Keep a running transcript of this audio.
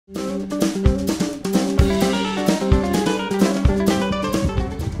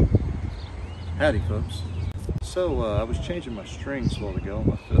Howdy folks. So I was changing my strings a while ago on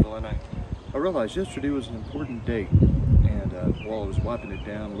my fiddle, and I realized yesterday was an important date, and while I was wiping it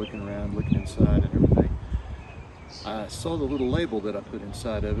down, looking around, looking inside and everything, I saw the little label that I put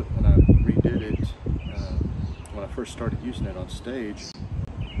inside of it when I redid it, when I first started using it on stage.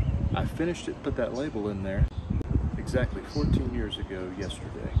 I finished it, put that label in there exactly 14 years ago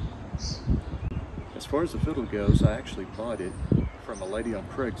yesterday. As far as the fiddle goes, I actually bought it from a lady on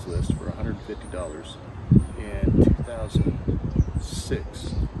Craigslist for $150 in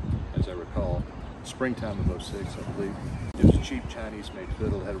 2006, as I recall, springtime of '06, I believe. It was a cheap Chinese-made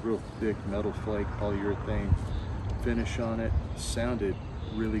fiddle, had a real thick metal flake polyurethane finish on it, sounded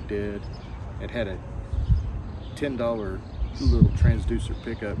really dead. It had a $10 little transducer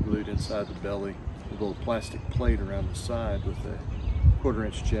pickup glued inside the belly, with a little plastic plate around the side with a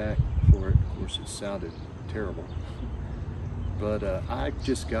 1/4-inch jack for it. Of course, it sounded terrible. But I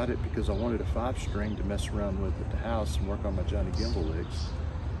just got it because I wanted a 5-string to mess around with at the house and work on my Johnny Gimbal licks.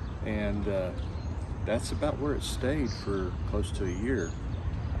 And that's about where it stayed for close to a year,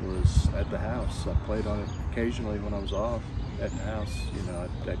 was at the house. I played on it occasionally when I was off at the house. You know,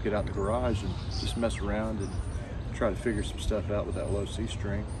 I'd get out the garage and just mess around and try to figure some stuff out with that low C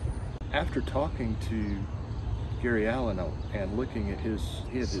string. After talking to Gary Allen and looking at he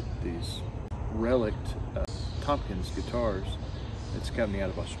had these relict Tompkins guitars. It's a company out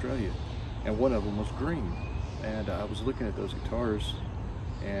of Australia, and one of them was green. And I was looking at those guitars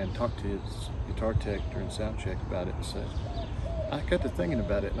and talked to his guitar tech during sound check about it, and said, I got to thinking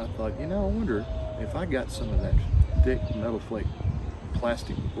about it, and I thought, you know, I wonder if I got some of that thick metal flake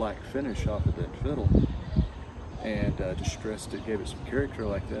plastic black finish off of that fiddle and distressed it, gave it some character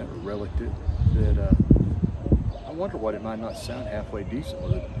like that, or relicked it, that I wonder what it might not sound halfway decent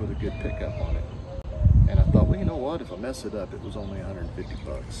with a good pickup on it. And I thought, well, you know what, if I mess it up, it was only 150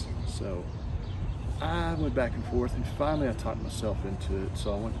 bucks. So I went back and forth, and finally I talked myself into it.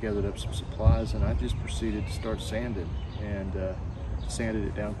 So I went and gathered up some supplies, and I just proceeded to start sanding, and sanded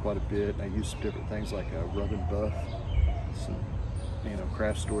it down quite a bit. And I used some different things like a rub and buff, some, you know,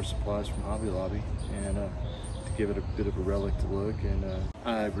 craft store supplies from Hobby Lobby, and to give it a bit of a relic look. And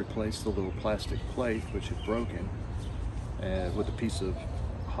I replaced the little plastic plate, which had broken, with a piece of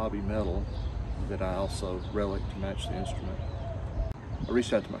hobby metal that I also relic to match the instrument. I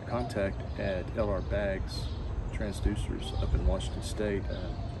reached out to my contact at LR Bags Transducers up in Washington State, a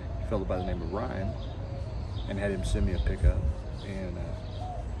fellow by the name of Ryan, and had him send me a pickup. And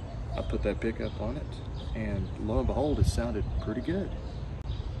I put that pickup on it, and lo and behold, it sounded pretty good.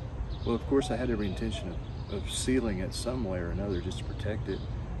 Well, of course, I had every intention of sealing it some way or another just to protect it.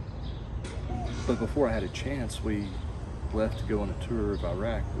 But before I had a chance, we left to go on a tour of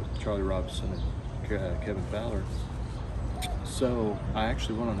Iraq with Charlie Robinson and Kevin Fowler. So I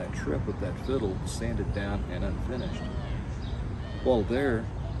actually went on that trip with that fiddle sanded down and unfinished. While there,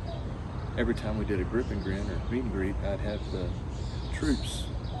 every time we did a grip and grin or meet and greet, I'd have the troops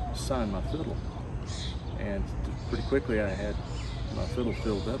sign my fiddle. And pretty quickly I had my fiddle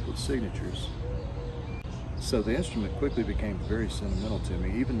filled up with signatures. So the instrument quickly became very sentimental to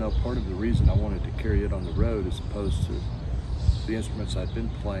me, even though part of the reason I wanted to carry it on the road as opposed to the instruments I'd been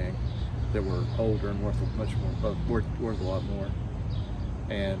playing that were older and worth a lot more,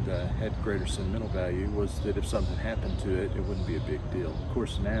 and had greater sentimental value, was that if something happened to it, it wouldn't be a big deal. Of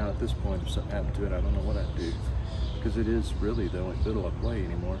course, now at this point, if something happened to it, I don't know what I'd do, because it is really the only fiddle I play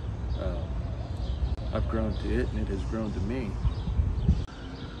anymore. I've grown to it, and it has grown to me.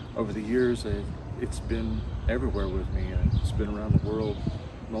 Over the years, it's been everywhere with me. It's been around the world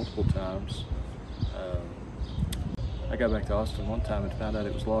multiple times. I got back to Austin one time and found out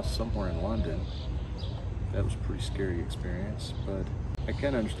it was lost somewhere in London. That was a pretty scary experience, but I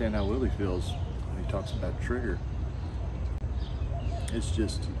kind of understand how Willie feels when he talks about Trigger. It's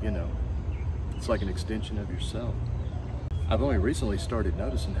just, you know, it's like an extension of yourself. I've only recently started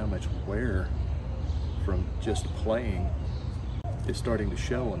noticing how much wear from just playing is starting to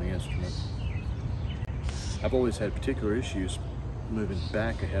show on the instrument. I've always had particular issues moving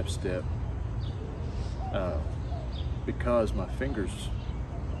back a half step because my fingers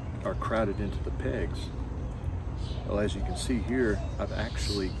are crowded into the pegs. Well, as you can see here, I've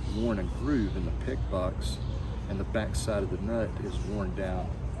actually worn a groove in the pick box, and the back side of the nut is worn down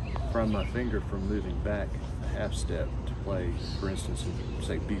from my finger from moving back a half step to play, for instance, in,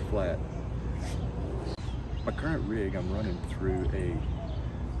 say, B flat. My current rig, I'm running through a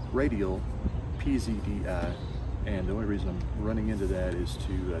radial PZDI, and the only reason I'm running into that is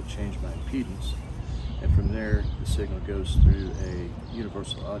to change my impedance. and from there the signal goes through a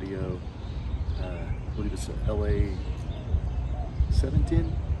Universal Audio, I believe it's a LA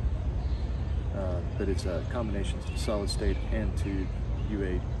 710, but it's a combination of solid state and tube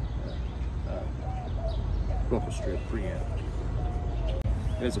U8 vocal strip preamp.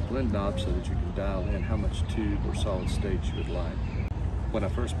 It has a blend knob so that you can dial in how much tube or solid state you would like. When I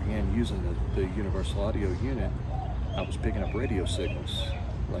first began using the Universal Audio unit, I was picking up radio signals,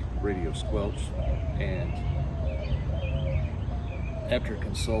 like radio squelch, and after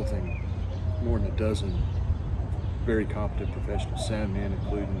consulting more than a dozen very competent professional sound men,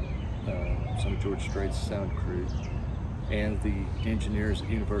 including some of George Strait's sound crew, and the engineers at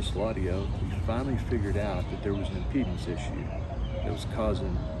Universal Audio, we finally figured out that there was an impedance issue that was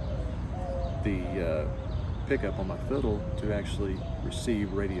causing the pickup on my fiddle to actually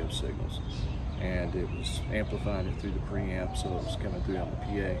receive radio signals, and it was amplifying it through the preamp, so it was coming through on the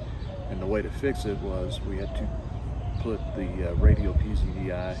PA. And the way to fix it was we had to put the radio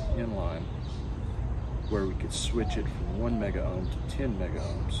PZDI in line where we could switch it from 1 mega ohm to 10 mega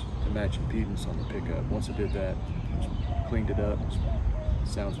ohms to match impedance on the pickup. Once I did that, cleaned it up, it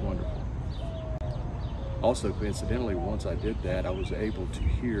sounds wonderful. Also, coincidentally, once I did that, I was able to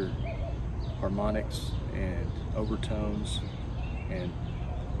hear harmonics and overtones and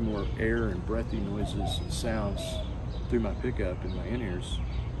more air and breathy noises and sounds through my pickup in my in-ears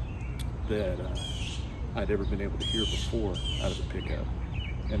that I'd ever been able to hear before out of the pickup.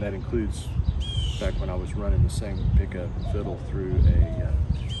 And that includes back when I was running the same pickup and fiddle through a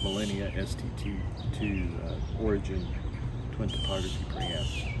Millennia STT2 Origin twin topography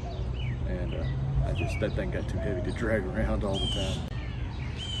preamp. And that thing got too heavy to drag around all the time.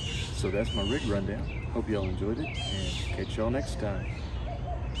 So that's my rig rundown. Hope y'all enjoyed it, and catch y'all next time.